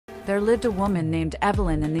there lived a woman named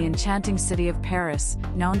Evelyn in the enchanting city of Paris,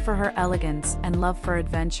 known for her elegance and love for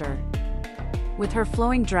adventure. With her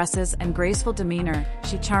flowing dresses and graceful demeanor,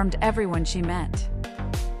 she charmed everyone she met.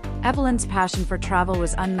 Evelyn's passion for travel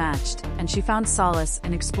was unmatched, and she found solace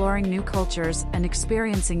in exploring new cultures and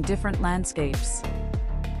experiencing different landscapes.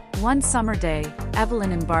 One summer day,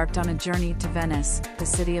 Evelyn embarked on a journey to Venice, the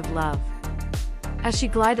city of love. As she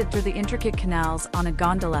glided through the intricate canals on a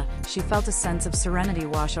gondola, she felt a sense of serenity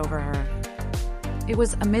wash over her. It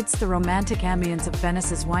was amidst the romantic ambience of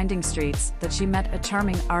Venice's winding streets that she met a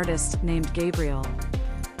charming artist named Gabriel.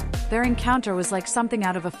 Their encounter was like something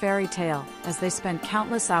out of a fairy tale, as they spent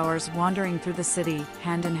countless hours wandering through the city,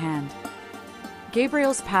 hand in hand.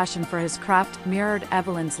 Gabriel's passion for his craft mirrored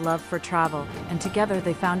Evelyn's love for travel, and together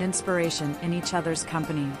they found inspiration in each other's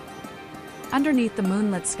company. Underneath the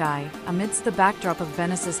moonlit sky, amidst the backdrop of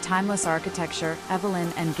Venice's timeless architecture,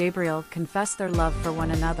 Evelyn and Gabriel confessed their love for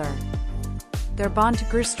one another. Their bond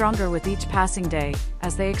grew stronger with each passing day,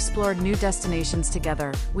 as they explored new destinations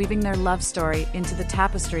together, weaving their love story into the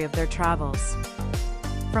tapestry of their travels.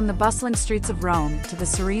 From the bustling streets of Rome to the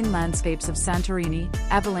serene landscapes of Santorini,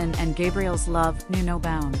 Evelyn and Gabriel's love knew no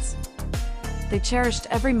bounds. They cherished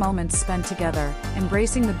every moment spent together,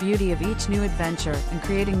 embracing the beauty of each new adventure and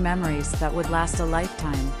creating memories that would last a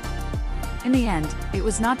lifetime. In the end, it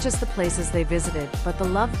was not just the places they visited, but the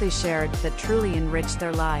love they shared that truly enriched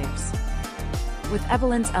their lives. With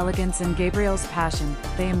Evelyn's elegance and Gabriel's passion,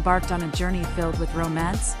 they embarked on a journey filled with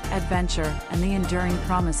romance, adventure, and the enduring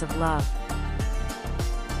promise of love.